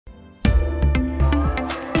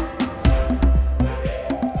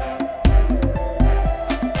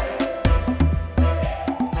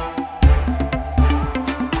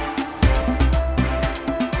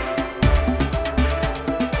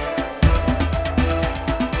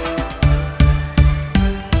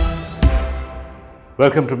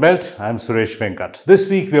Welcome to Melt. I'm Suresh Venkat. This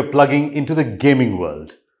week we are plugging into the gaming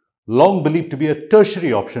world. Long believed to be a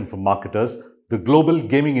tertiary option for marketers, the global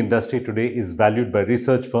gaming industry today is valued by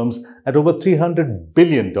research firms at over $300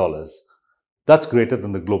 billion. That's greater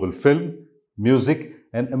than the global film, music,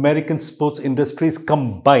 and American sports industries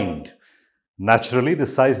combined. Naturally, the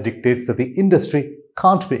size dictates that the industry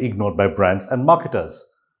can't be ignored by brands and marketers.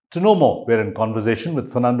 To know more, we're in conversation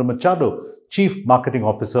with Fernando Machado, Chief Marketing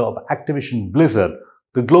Officer of Activision Blizzard,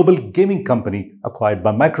 the global gaming company acquired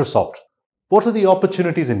by Microsoft. What are the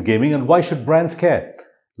opportunities in gaming and why should brands care?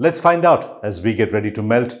 Let's find out as we get ready to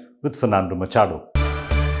melt with Fernando Machado.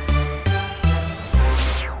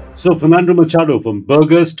 So, Fernando Machado, from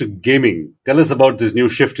burgers to gaming, tell us about this new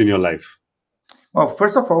shift in your life. Well,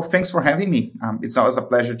 first of all, thanks for having me. It's always a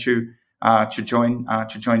pleasure to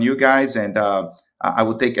join you guys, and I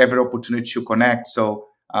will take every opportunity to connect. So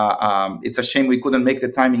it's a shame we couldn't make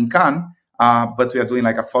the time in Cannes, but we are doing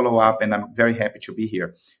like a follow-up, and I'm very happy to be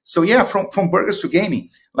here. So yeah, from burgers to gaming.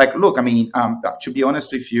 Like, look, I mean, to be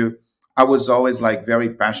honest with you, I was always like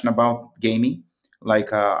very passionate about gaming.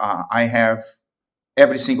 Like I have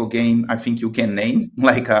every single game I think you can name.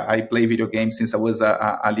 Like I play video games since I was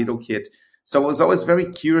a little kid. So I was always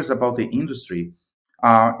very curious about the industry.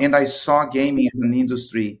 And I saw gaming as an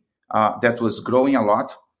industry that was growing a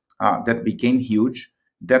lot, that became huge,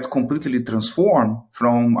 that completely transformed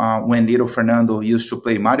from when little Fernando used to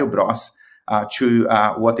play Mario Bros. To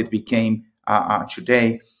what it became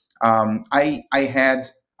today. I had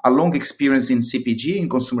a long experience in CPG, in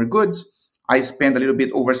consumer goods. I spent a little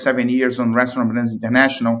bit over 7 years on Restaurant Brands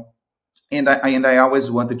International, and I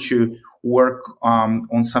always wanted to work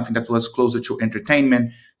on something that was closer to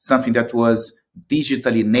entertainment, something that was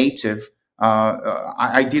digitally native.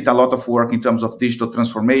 I did a lot of work in terms of digital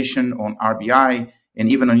transformation on RBI and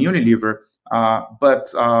even on Unilever. But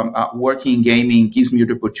working in gaming gives me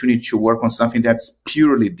the opportunity to work on something that's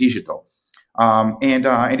purely digital. And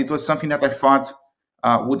it was something that I thought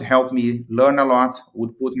would help me learn a lot,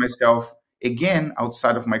 would put myself again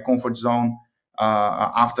outside of my comfort zone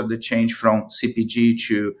after the change from CPG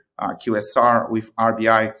to QSR with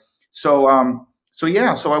RBI. So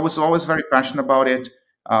I was always very passionate about it.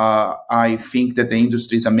 I think that the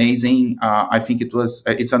industry is amazing. I think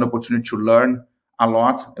it's an opportunity to learn a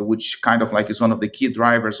lot, which kind of like is one of the key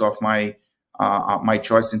drivers of my my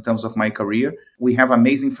choice in terms of my career. We have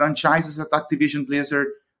amazing franchises at Activision Blizzard.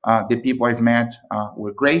 The people I've met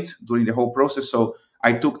were great during the whole process. So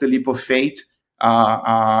I took the leap of faith.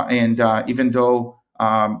 And even though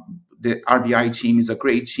the RBI team is a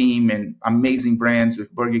great team and amazing brands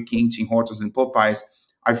with Burger King, Tim Hortons, and Popeyes,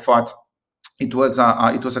 I thought it was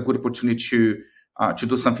a good opportunity to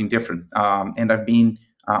do something different. And I've been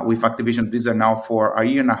with Activision Blizzard now for a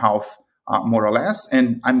year and a half, more or less,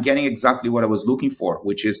 and I'm getting exactly what I was looking for,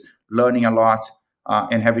 which is learning a lot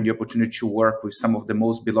and having the opportunity to work with some of the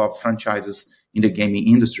most beloved franchises in the gaming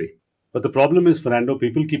industry. But the problem is, Fernando,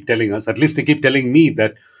 people keep telling us, at least they keep telling me,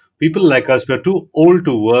 that people like us, we're too old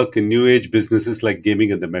to work in new age businesses like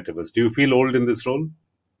gaming and the metaverse. Do you feel old in this role?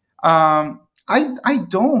 I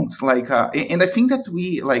don't like, and I think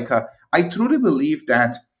that I truly believe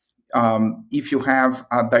that if you have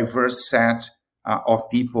a diverse set of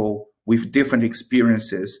people with different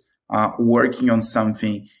experiences working on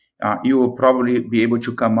something, you will probably be able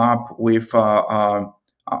to come up with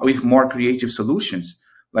more creative solutions.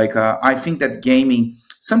 Like I think that gaming,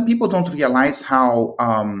 some people don't realize how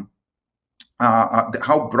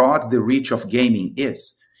broad the reach of gaming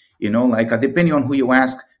is. You know, like depending on who you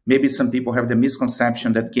ask, maybe some people have the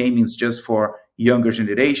misconception that gaming is just for younger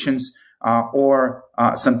generations, or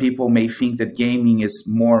some people may think that gaming is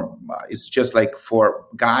more, it's just like for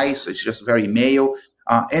guys, it's just very male,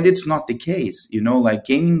 and it's not the case. You know, like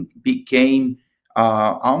gaming became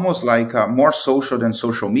almost like more social than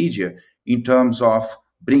social media in terms of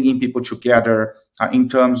bringing people together, in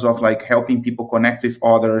terms of like helping people connect with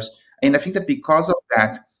others. And I think that because of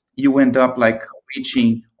that, you end up like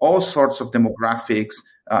reaching all sorts of demographics.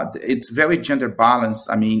 It's very gender balanced.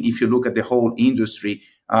 I mean, if you look at the whole industry,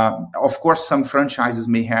 of course, some franchises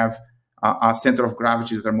may have a center of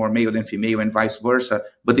gravity that are more male than female and vice versa.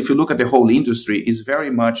 But if you look at the whole industry, it's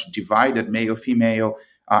very much divided, male, female,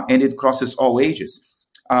 and it crosses all ages.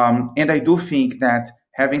 And I do think that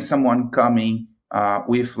having someone coming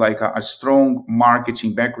with like a strong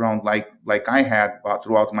marketing background like I had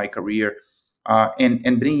throughout my career,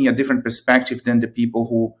 and bringing a different perspective than the people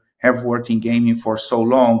who have worked in gaming for so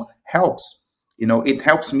long helps. You know, it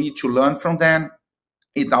helps me to learn from them.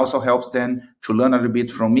 It also helps them to learn a little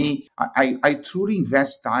bit from me. I truly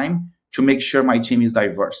invest time to make sure my team is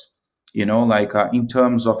diverse. like in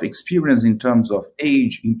terms of experience, in terms of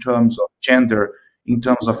age, in terms of gender, in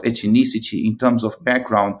terms of ethnicity, in terms of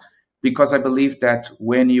background, because I believe that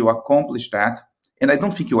when you accomplish that, and I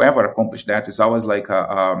don't think you ever accomplish that, it's always like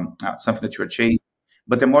something that you're chasing,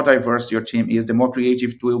 but the more diverse your team is, the more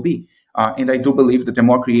creative it will be. And I do believe that the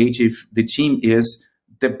more creative the team is,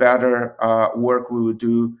 the better work we will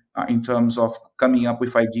do in terms of coming up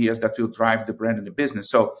with ideas that will drive the brand and the business.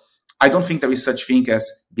 So I don't think there is such thing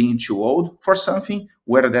as being too old for something,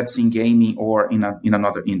 whether that's in gaming or in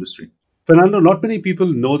another industry. Fernando, not many people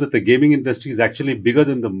know that the gaming industry is actually bigger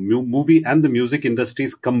than the movie and the music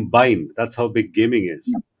industries combined. That's how big gaming is.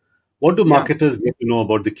 Yeah. What do marketers need to know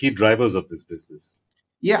about the key drivers of this business?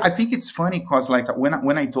 Yeah, I think it's funny because like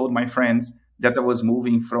when I told my friends that I was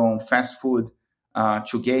moving from fast food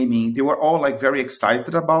to gaming, they were all like very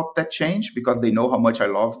excited about that change because they know how much I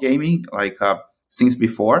love gaming, like since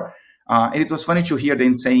before. And it was funny to hear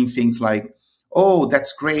them saying things like, "Oh,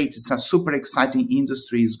 that's great! It's a super exciting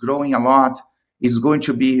industry. It's growing a lot. It's going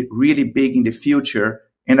to be really big in the future."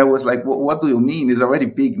 And I was like, "What do you mean? It's already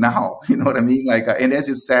big now." You know what I mean? Like, and as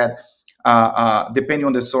you said, depending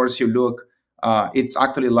on the source you look, it's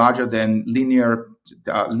actually larger than linear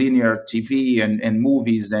TV and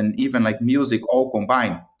movies and even like music all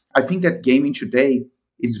combined. I think that gaming today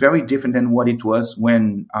is very different than what it was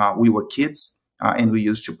when we were kids and we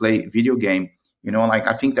used to play video game. Like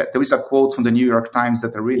I think that there is a quote from the New York Times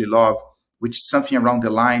that I really love, which is something around the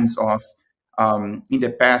lines of, in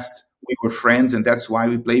the past, we were friends and that's why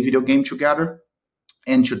we play video game together.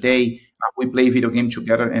 And today we play video game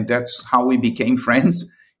together and that's how we became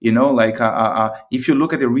friends. Like if you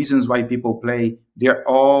look at the reasons why people play, they're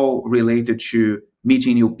all related to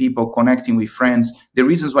meeting new people, connecting with friends. The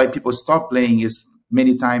reasons why people stop playing is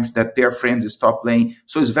many times that their friends stop playing.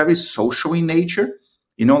 So it's very social in nature.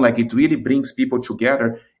 Like it really brings people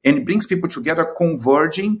together, and it brings people together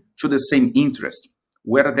converging to the same interest.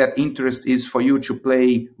 Whether that interest is for you to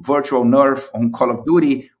play virtual Nerf on Call of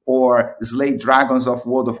Duty or slay dragons of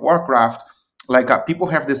World of Warcraft, like people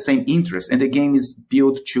have the same interest, and the game is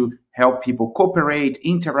built to help people cooperate,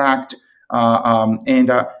 interact,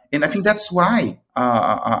 and I think that's why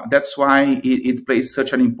it plays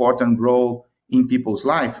such an important role in people's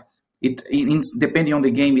life. Depending on the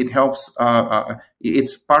game, it helps.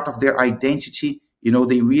 It's part of their identity.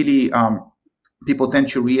 They really people tend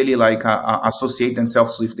to really like associate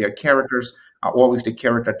themselves with their characters or with the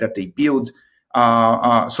character that they build.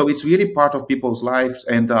 So it's really part of people's lives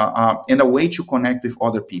and a way to connect with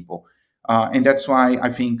other people. And that's why I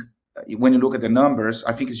think when you look at the numbers,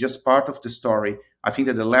 I think it's just part of the story. I think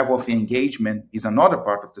that the level of engagement is another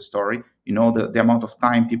part of the story. The amount of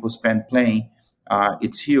time people spend playing,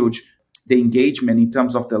 it's huge. The engagement in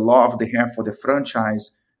terms of the love they have for the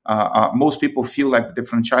franchise, most people feel like the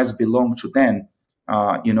franchise belongs to them.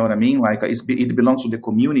 You know what I mean? Like it belongs to the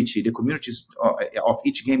community. The community of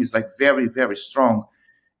each game is like very, very strong.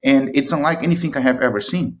 And it's unlike anything I have ever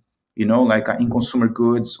seen, like in consumer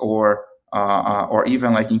goods or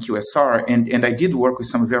even like in QSR. And I did work with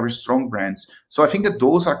some very strong brands. So I think that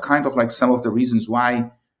those are kind of like some of the reasons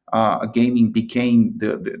why gaming became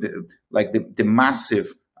the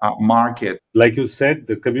massive market. Like you said,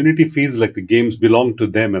 the community feels like the games belong to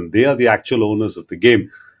them and they are the actual owners of the game.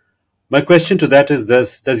 My question to that is,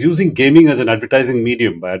 does using gaming as an advertising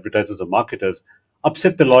medium by advertisers or marketers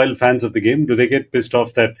upset the loyal fans of the game? Do they get pissed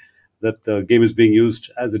off that the game is being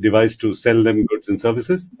used as a device to sell them goods and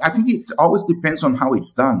services? I think it always depends on how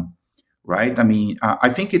it's done, right? I mean, I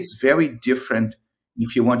think it's very different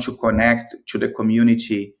if you want to connect to the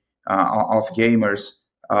community of gamers.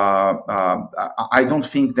 I don't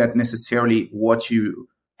think that necessarily what you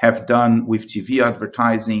have done with TV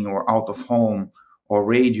advertising or out of home or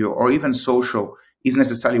radio or even social is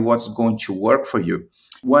necessarily what's going to work for you.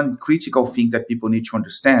 One critical thing that people need to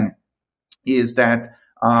understand is that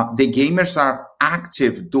the gamers are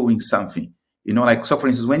active doing something. Like, so for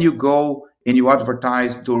instance, when you go and you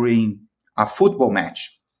advertise during a football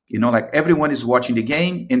match, like everyone is watching the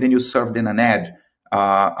game and then you serve them an ad.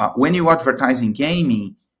 When you advertise in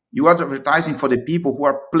gaming, you are advertising for the people who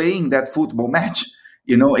are playing that football match.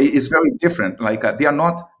 It's very different. Like they are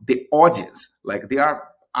not the audience, like they are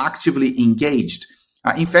actively engaged.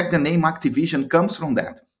 In fact, the name Activision comes from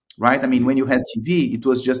that, right? I mean, when you had TV, it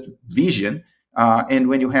was just vision. And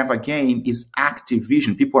when you have a game, it's active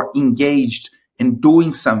vision. People are engaged and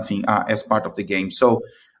doing something as part of the game. So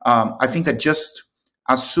I think that just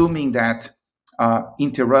assuming that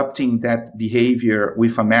interrupting that behavior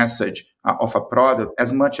with a message of a product,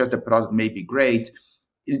 as much as the product may be great,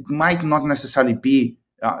 it might not necessarily be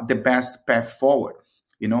the best path forward.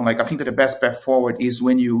 Like I think that the best path forward is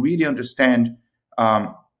when you really understand,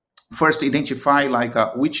 first identify like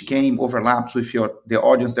which game overlaps with the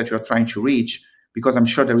audience that you're trying to reach, because I'm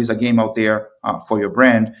sure there is a game out there for your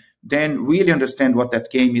brand. Then really understand what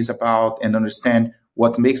that game is about and understand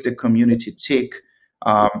what makes the community tick.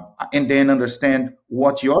 And then understand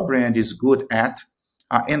what your brand is good at,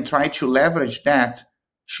 and try to leverage that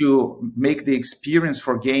to make the experience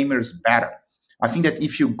for gamers better. I think that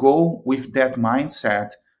if you go with that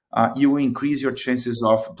mindset, you will increase your chances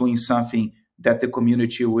of doing something that the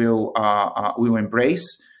community will embrace,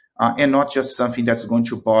 and not just something that's going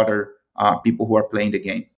to bother people who are playing the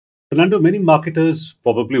game. Fernando, many marketers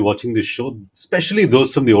probably watching this show, especially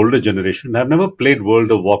those from the older generation, have never played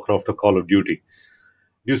World of Warcraft or Call of Duty.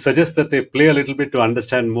 Do you suggest that they play a little bit to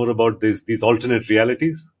understand more about these alternate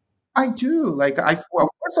realities? I do. Well,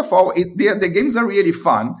 first of all, the games are really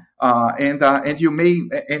fun, and you may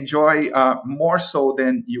enjoy more so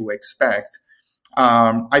than you expect.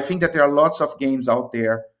 I think that there are lots of games out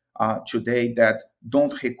there today that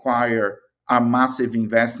don't require a massive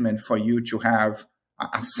investment for you to have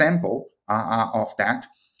a sample of that.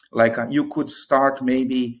 Like you could start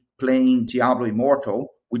maybe playing Diablo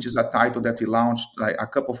Immortal, which is a title that we launched like a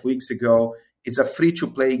couple of weeks ago. It's a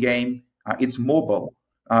free-to-play game. It's mobile.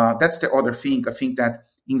 That's the other thing. I think that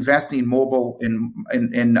investing in mobile and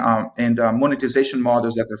monetization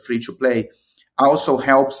models that are free-to-play also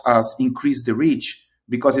helps us increase the reach,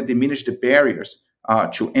 because it diminishes the barriers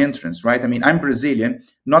to entrance, right? I mean, I'm Brazilian.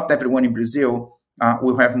 Not everyone in Brazil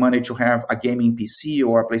will have money to have a gaming PC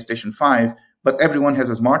or a PlayStation 5, but everyone has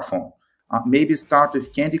a smartphone. Maybe start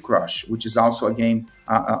with Candy Crush, which is also a game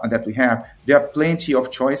that we have. There are plenty of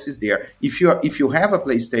choices there. If you have a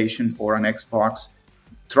PlayStation or an Xbox,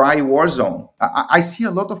 try Warzone. I see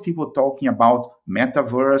a lot of people talking about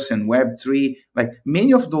metaverse and Web3. Like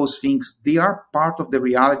many of those things, they are part of the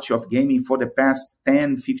reality of gaming for the past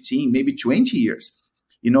 10, 15, maybe 20 years.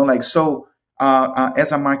 So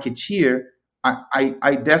as a marketeer,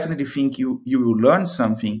 I definitely think you will learn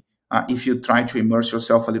something if you try to immerse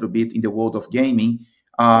yourself a little bit in the world of gaming.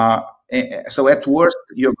 So at worst,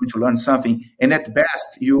 you're going to learn something. And at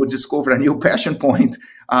best, you will discover a new passion point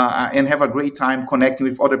and have a great time connecting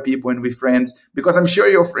with other people and with friends. Because I'm sure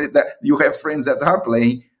you have friends that are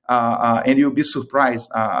playing, and you'll be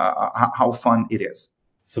surprised how fun it is.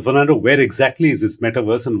 So, Fernando, where exactly is this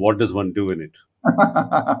metaverse and what does one do in it?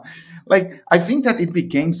 I think that it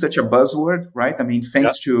became such a buzzword, right? I mean,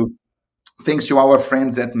 thanks to our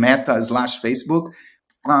friends at Meta/Facebook.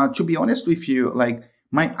 To be honest with you,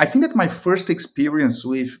 I think that my first experience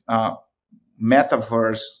with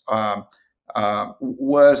metaverse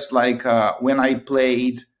was when I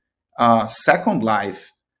played Second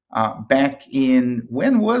Life back in,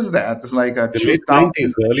 when was that? It's like the late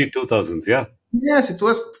 90s, early 2000s, yeah. Yes, it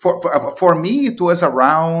was for me. It was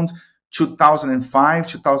around 2005,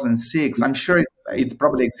 2006. I'm sure it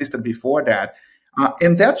probably existed before that,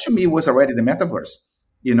 and that to me was already the metaverse.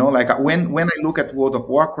 When I look at World of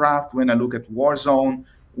Warcraft, when I look at Warzone,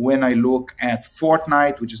 when I look at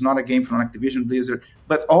Fortnite, which is not a game from Activision Blizzard,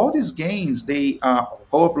 but all these games,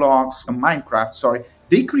 Roblox, Minecraft, sorry,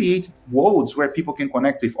 they create worlds where people can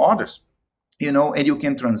connect with others, and you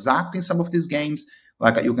can transact in some of these games.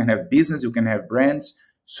 Like you can have business, you can have brands.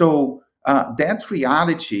 So that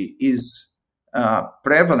reality is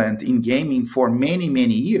prevalent in gaming for many,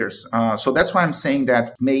 many years. So that's why I'm saying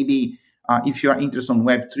that maybe if you are interested in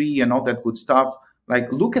Web3 and all that good stuff,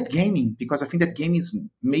 look at gaming, because I think that gaming is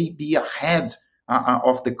maybe ahead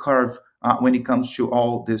of the curve when it comes to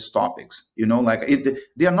all these topics.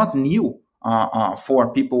 They are not new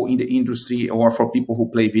for people in the industry or for people who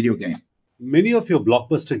play video games. Many of your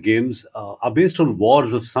blockbuster games are based on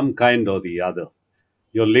wars of some kind or the other.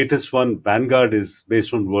 Your latest one, Vanguard, is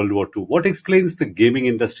based on World War II. What explains the gaming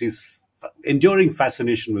industry's enduring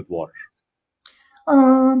fascination with war?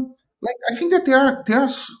 I think that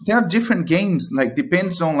there are different games.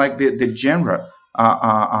 Depends on the genre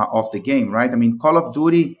of the game, right? I mean, Call of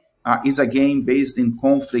Duty is a game based in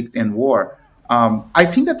conflict and war. I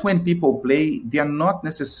think that when people play, they are not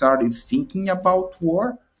necessarily thinking about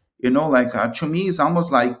war. To me, it's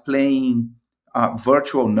almost like playing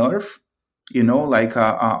virtual Nerf.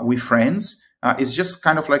 With friends. It's just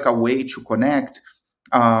kind of like a way to connect.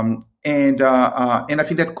 And I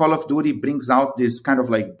think that Call of Duty brings out this kind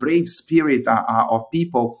of brave spirit of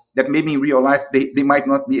people that maybe in real life they might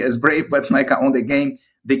not be as brave, but on the game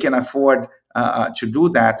they can afford to do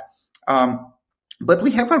that. But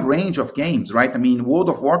we have a range of games, right? I mean, World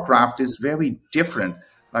of Warcraft is very different.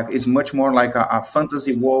 It's much more like a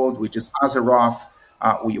fantasy world, which is Azeroth.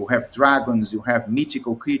 You have dragons, you have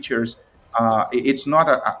mythical creatures. It's not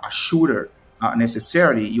a shooter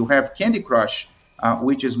necessarily. You have Candy Crush,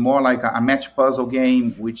 which is more like a match puzzle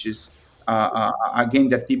game, which is a game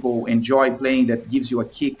that people enjoy playing, that gives you a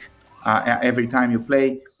kick every time you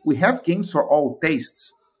play. We have games for all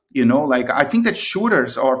tastes. Like I think that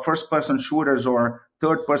shooters or first-person shooters or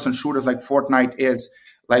third-person shooters like Fortnite is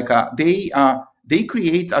like they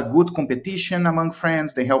create a good competition among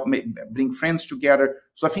friends. They help bring friends together.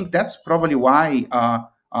 So I think that's probably why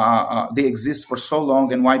they exist for so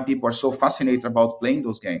long and why people are so fascinated about playing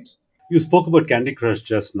those games. You spoke about Candy Crush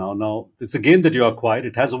just now. Now, it's a game that you acquired.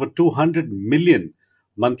 It has over 200 million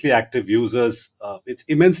monthly active users. It's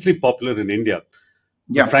immensely popular in India.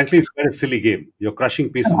 But Yeah. frankly, it's quite a silly game. You're crushing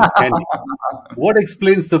pieces of candy. What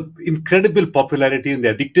explains the incredible popularity and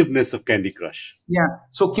the addictiveness of Candy Crush? Yeah.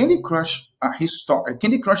 So Candy Crush,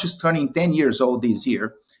 Candy Crush is turning 10 years old this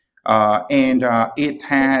year, and it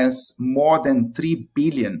has more than 3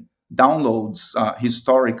 billion downloads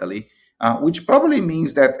historically, which probably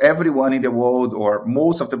means that everyone in the world, or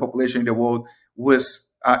most of the population in the world,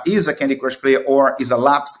 is a Candy Crush player or is a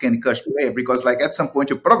lapsed Candy Crush player, because like at some point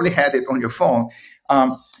you probably had it on your phone.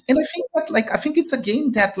 And I think that I think it's a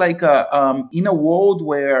game that in a world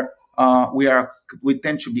where we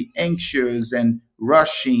tend to be anxious and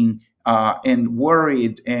rushing and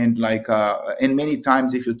worried, and and many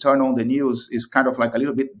times if you turn on the news, it's kind of like a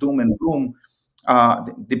little bit doom and gloom,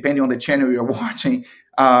 depending on the channel you're watching.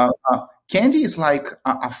 Candy is like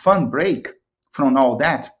a fun break from all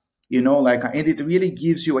that, and it really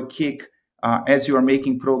gives you a kick as you are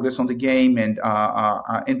making progress on the game,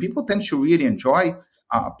 and people tend to really enjoy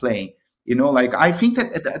playing. I think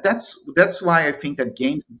that's why I think that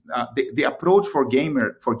games, the approach for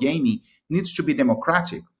gaming needs to be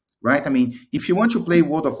democratic, right? I mean, if you want to play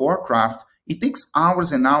World of Warcraft, it takes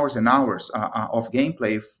hours and hours and hours of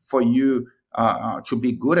gameplay for you to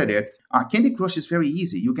be good at it. Candy Crush is very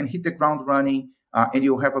easy. You can hit the ground running and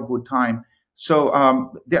you'll have a good time. So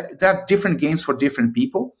there are different games for different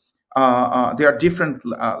people. There are different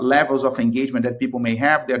levels of engagement that people may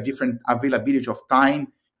have. There are different availability of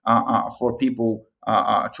time for people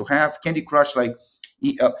to have. Candy Crush, I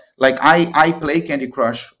play Candy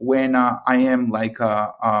Crush when I am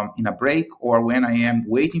in a break, or when I am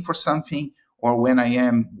waiting for something, or when I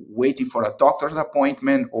am waiting for a doctor's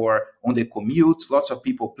appointment, or on the commute. Lots of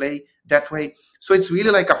people play that way. So it's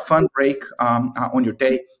really like a fun break on your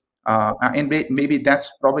day. And maybe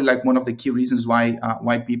that's probably like one of the key reasons why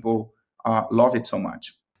people love it so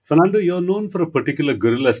much. Fernando, you're known for a particular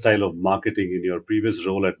guerrilla style of marketing in your previous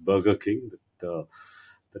role at Burger King, the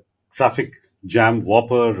traffic jam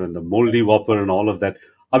Whopper and the moldy Whopper and all of that.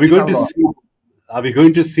 Are we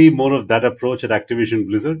going to see more of that approach at Activision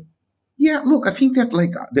Blizzard? Yeah, look, I think that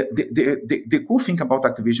the cool thing about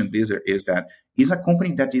Activision Blizzard is that it's a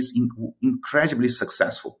company that is incredibly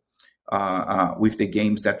successful with the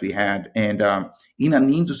games that we had, and in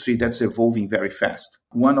an industry that's evolving very fast.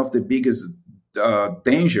 One of the biggest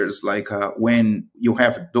dangers, when you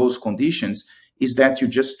have those conditions, is that you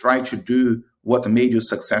just try to do what made you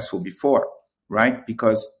successful before, right?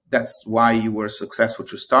 Because that's why you were successful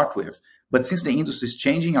to start with. But since the industry is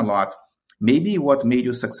changing a lot, maybe what made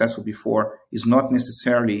you successful before is not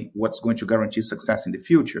necessarily what's going to guarantee success in the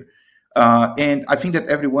future. And I think that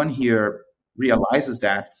everyone here realizes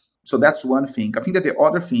that. So that's one thing. I think that the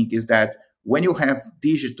other thing is that when you have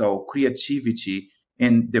digital creativity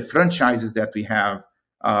and the franchises that we have,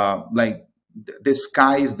 the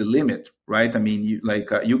sky is the limit, right? I mean,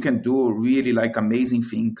 you can do really amazing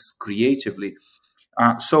things creatively.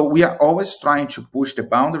 So we are always trying to push the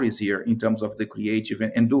boundaries here in terms of the creative,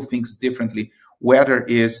 and do things differently, whether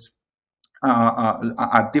it's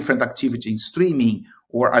a different activity in streaming,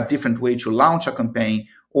 or a different way to launch a campaign,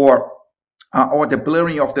 or the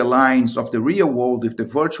blurring of the lines of the real world with the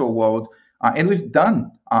virtual world. And we've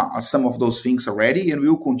done some of those things already, and we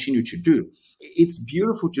will continue to do. It's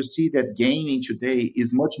beautiful to see that gaming today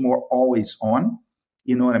is much more always on.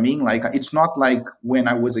 You know what I mean? It's not like when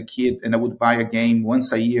I was a kid and I would buy a game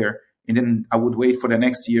once a year and then I would wait for the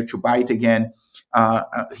next year to buy it again.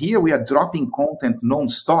 Here we are dropping content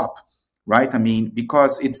nonstop, right? I mean,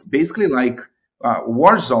 because it's basically like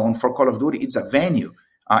Warzone for Call of Duty. It's a venue.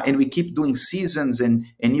 And we keep doing seasons and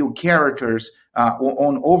new characters.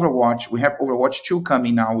 On Overwatch, we have Overwatch 2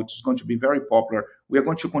 coming now, which is going to be very popular. We are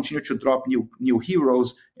going to continue to drop new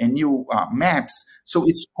heroes and new maps. So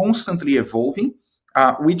it's constantly evolving,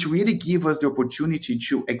 which really gives us the opportunity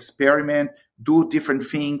to experiment, do different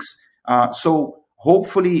things. So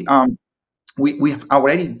hopefully we've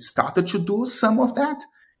already started to do some of that.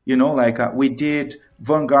 We did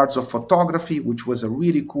Vanguards of Photography, which was a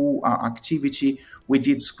really cool activity. We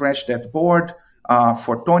did Scratch That Board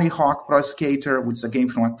for Tony Hawk Pro Skater, which is a game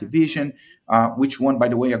from Activision, which won, by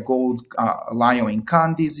the way, a gold Lion in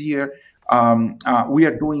Cannes this year. We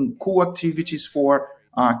are doing cool activities for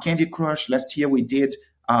Candy Crush. Last year we did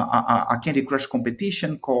a Candy Crush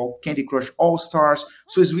competition called Candy Crush All-Stars.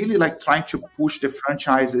 So it's really like trying to push the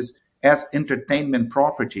franchises as entertainment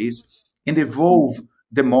properties and evolve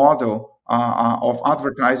the model of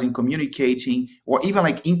advertising, communicating, or even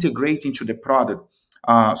like integrating to the product.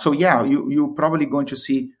 So yeah, you're probably going to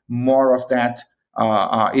see more of that.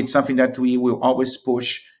 It's something that we will always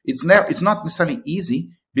push. It's not necessarily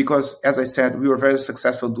easy because, as I said, we were very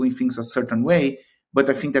successful doing things a certain way. But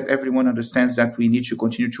I think that everyone understands that we need to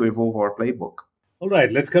continue to evolve our playbook. All right,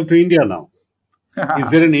 let's come to India now. Is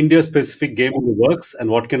there an India-specific game in the works, and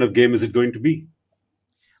what kind of game is it going to be?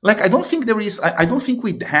 Like, I don't think there is. I don't think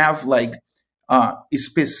we have like a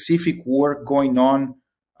specific work going on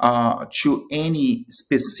to any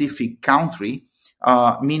specific country.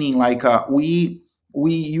 Meaning, like we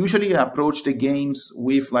usually approach the games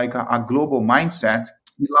with like a global mindset.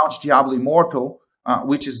 We launched Diablo Immortal,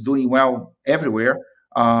 which is doing well everywhere.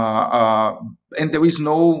 And there is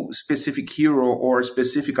no specific hero or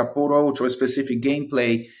specific approach or specific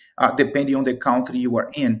gameplay depending on the country you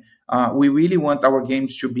are in. We really want our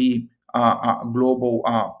games to be global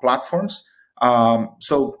platforms.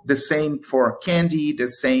 So the same for Candy, the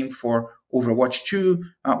same for Overwatch 2,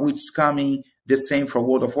 which is coming, the same for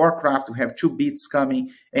World of Warcraft. We have 2 bits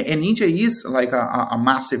coming. And India is like a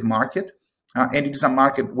massive market. And it is a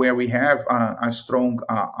market where we have a strong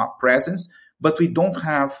presence, but we don't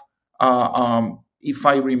have, if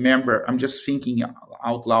I remember, I'm just thinking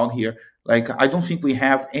out loud here, like I don't think we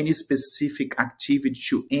have any specific activity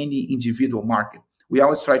to any individual market. We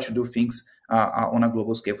always try to do things on a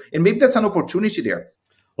global scale. And maybe that's an opportunity there.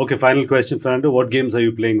 Okay, final question, Fernando. What games are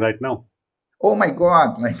you playing right now? Oh my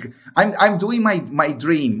God, like I'm doing my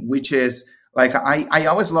dream, which is like I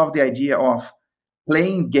always love the idea of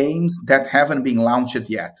playing games that haven't been launched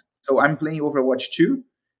yet. So I'm playing Overwatch 2,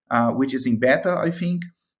 which is in beta, I think.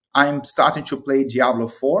 I'm starting to play Diablo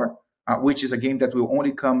 4, which is a game that will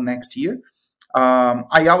only come next year.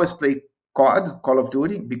 I always play COD, Call of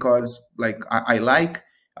Duty, because like I like.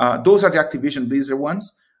 Those are the Activision Blizzard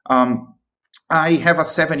ones. I have a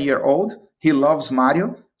 7-year-old. He loves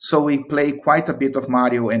Mario. So we play quite a bit of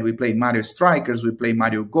Mario, and we play Mario Strikers, we play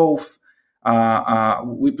Mario Golf.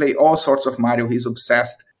 We play all sorts of Mario. He's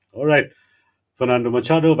obsessed. All right. Fernando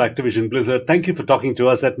Machado of Activision Blizzard, thank you for talking to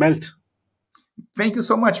us at Melt. Thank you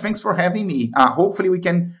so much. Thanks for having me. Hopefully we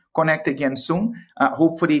can connect again soon.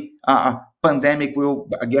 Hopefully pandemic will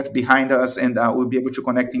get behind us and we'll be able to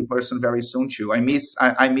connect in person very soon too. I miss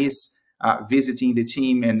visiting the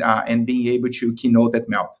team and being able to keynote at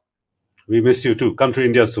Melt. We miss you too. Come to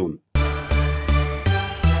India soon.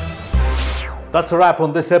 That's a wrap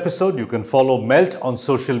on this episode. You can follow Melt on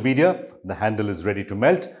social media. The handle is Ready to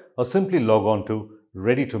Melt, or simply log on to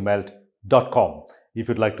readytomelt.com. If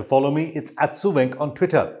you'd like to follow me, it's @Suvenk on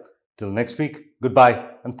Twitter. Till next week, goodbye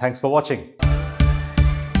and thanks for watching.